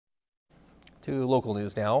To local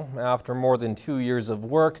news now. After more than 2 years of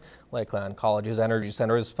work, Lakeland College's Energy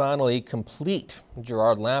Center is finally complete.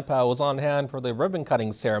 Gerard Lampow was on hand for the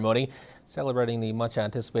ribbon-cutting ceremony, celebrating the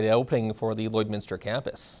much-anticipated opening for the Lloydminster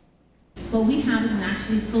campus. What we have is an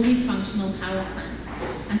actually fully functional power plant,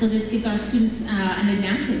 and so this gives our students an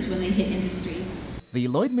advantage when they hit industry. The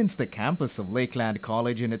Lloydminster campus of Lakeland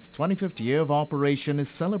College in its 25th year of operation is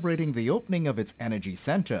celebrating the opening of its energy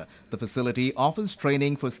center. The facility offers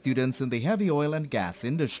training for students in the heavy oil and gas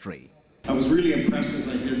industry. I was really impressed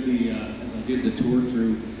as I did the tour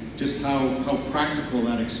through just how practical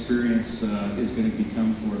that experience is going to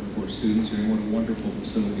become for students here, and what a wonderful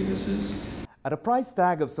facility this is. At a price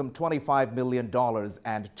tag of some $25 million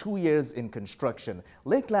and 2 years in construction,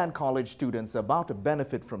 Lakeland College students are about to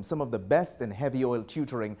benefit from some of the best in heavy oil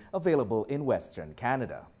tutoring available in Western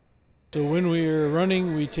Canada. So when we are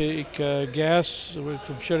running, we take gas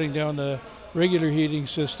from shutting down the regular heating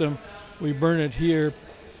system. We burn it here,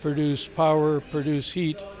 produce power, produce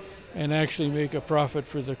heat, and actually make a profit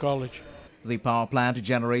for the college. The power plant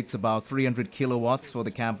generates about 300 kilowatts for the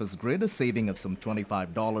campus grid, a saving of some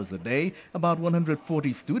 $25 a day. About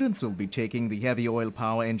 140 students will be taking the heavy oil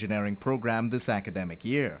power engineering program this academic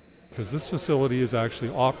year. Because this facility is actually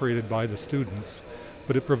operated by the students,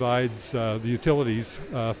 but it provides the utilities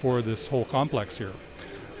for this whole complex here.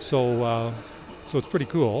 So it's pretty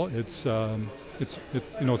cool. It's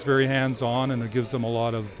very hands-on, and it gives them a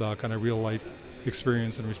lot of kind of real-life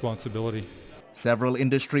experience and responsibility. Several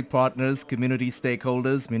industry partners, community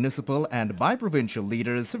stakeholders, municipal and bi-provincial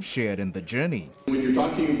leaders have shared in the journey. When you're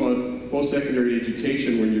talking about post-secondary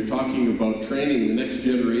education, when you're talking about training the next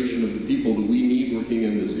generation of the people that we need working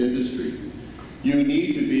in this industry, you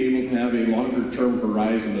need to be able to have a longer-term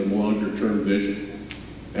horizon and longer-term vision.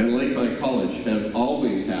 And Lakeland College has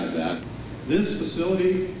always had that. This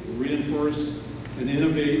facility will reinforce and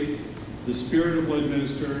innovate the spirit of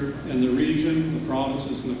Lloydminster and the region, the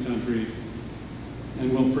provinces, and the country,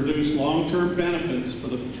 and will produce long-term benefits for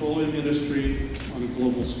the petroleum industry on a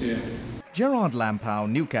global scale. Gerard Lampow,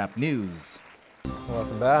 Newcap News.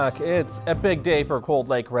 Welcome back. It's a big day for Cold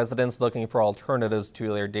Lake residents looking for alternatives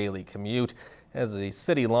to their daily commute as the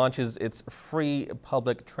city launches its free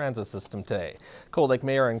public transit system today. Cold Lake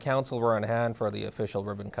Mayor and Council were on hand for the official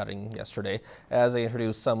ribbon cutting yesterday as they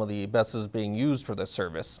introduced some of the buses being used for this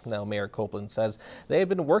service. Now, Mayor Copeland says they have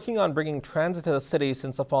been working on bringing transit to the city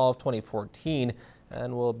since the fall of 2014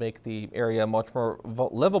 and will make the area much more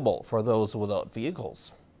livable for those without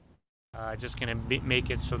vehicles. Just going to make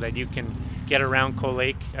it so that you can get around Cold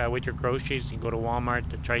Lake with your groceries. You can go to Walmart,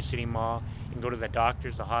 the Tri-City Mall, you can go to the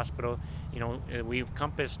doctors, the hospital. You know, we've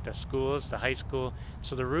compassed the schools, the high school,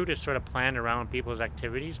 so the route is sort of planned around people's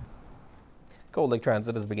activities. Cold Lake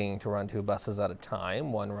Transit is beginning to run 2 buses at a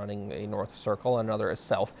time, one running a north circle and another a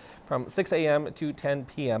south, from 6 a.m. to 10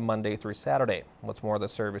 p.m. Monday through Saturday. What's more, the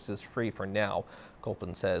service is free for now.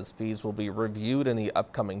 Copeland says fees will be reviewed in the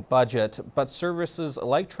upcoming budget, but services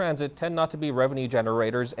like transit tend not to be revenue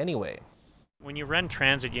generators anyway. When you run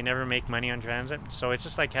transit, you never make money on transit, so it's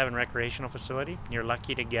just like having a recreational facility. You're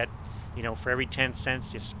lucky to get, for every 10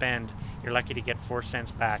 cents you spend, you're lucky to get 4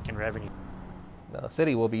 cents back in revenue. The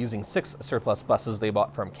city will be using 6 surplus buses they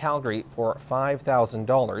bought from Calgary for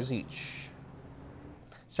 $5,000 each.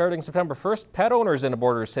 Starting September 1st, pet owners in a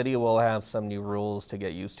border city will have some new rules to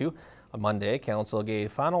get used to. On Monday, Council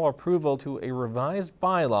gave final approval to a revised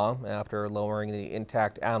bylaw after lowering the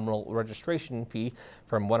intact animal registration fee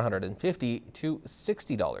from $150 to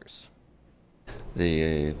 $60.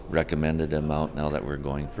 The recommended amount now that we're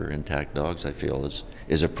going for intact dogs, I feel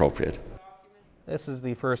is appropriate. This is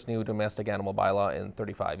the first new domestic animal bylaw in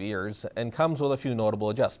 35 years and comes with a few notable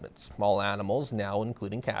adjustments. All animals, now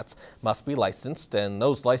including cats, must be licensed, and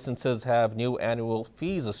those licenses have new annual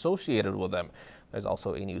fees associated with them. There's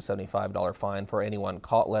also a new $75 fine for anyone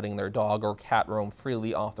caught letting their dog or cat roam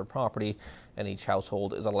freely off their property, and each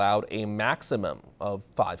household is allowed a maximum of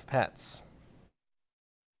 5 pets.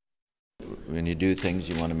 When you do things,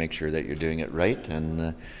 you want to make sure that you're doing it right,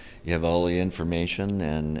 and you have all the information,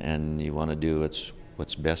 and you want to do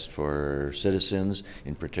what's best for citizens,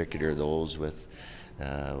 in particular those with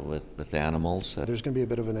animals. There's going to be a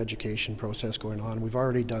bit of an education process going on. We've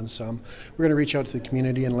already done some. We're going to reach out to the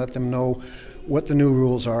community and let them know what the new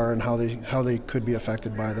rules are and how they could be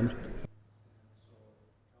affected by them.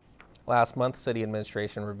 Last month, city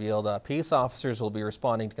administration revealed peace officers will be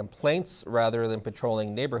responding to complaints rather than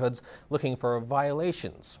patrolling neighborhoods looking for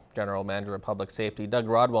violations. General Manager of Public Safety Doug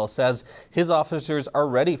Rodwell says his officers are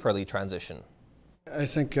ready for the transition. I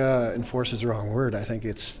think enforce is the wrong word. I think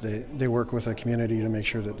it's they work with a community to make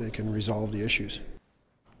sure that they can resolve the issues.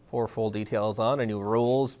 For full details on any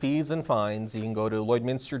rules, fees and fines, you can go to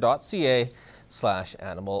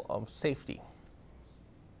lloydminster.ca/animal safety.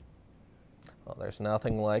 Well, there's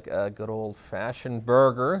nothing like a good old-fashioned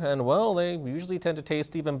burger, and well, they usually tend to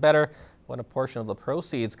taste even better when a portion of the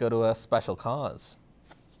proceeds go to a special cause.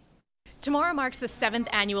 Tomorrow marks the 7th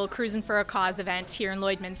annual Cruisin' for a Cause event here in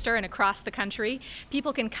Lloydminster and across the country.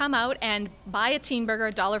 People can come out and buy a teen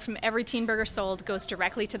burger. $1 from every teen burger sold goes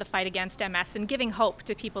directly to the fight against MS and giving hope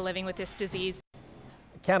to people living with this disease.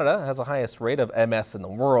 Canada has the highest rate of MS in the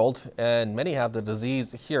world, and many have the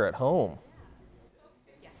disease here at home.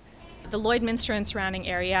 The Lloydminster and surrounding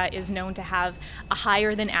area is known to have a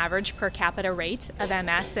higher than average per capita rate of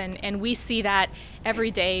MS, and we see that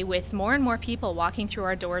every day with more and more people walking through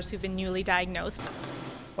our doors who've been newly diagnosed.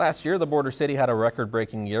 Last year, the border city had a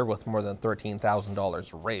record-breaking year with more than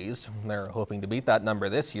 $13,000 raised. They're hoping to beat that number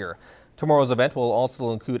this year. Tomorrow's event will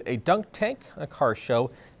also include a dunk tank, a car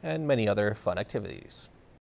show, and many other fun activities.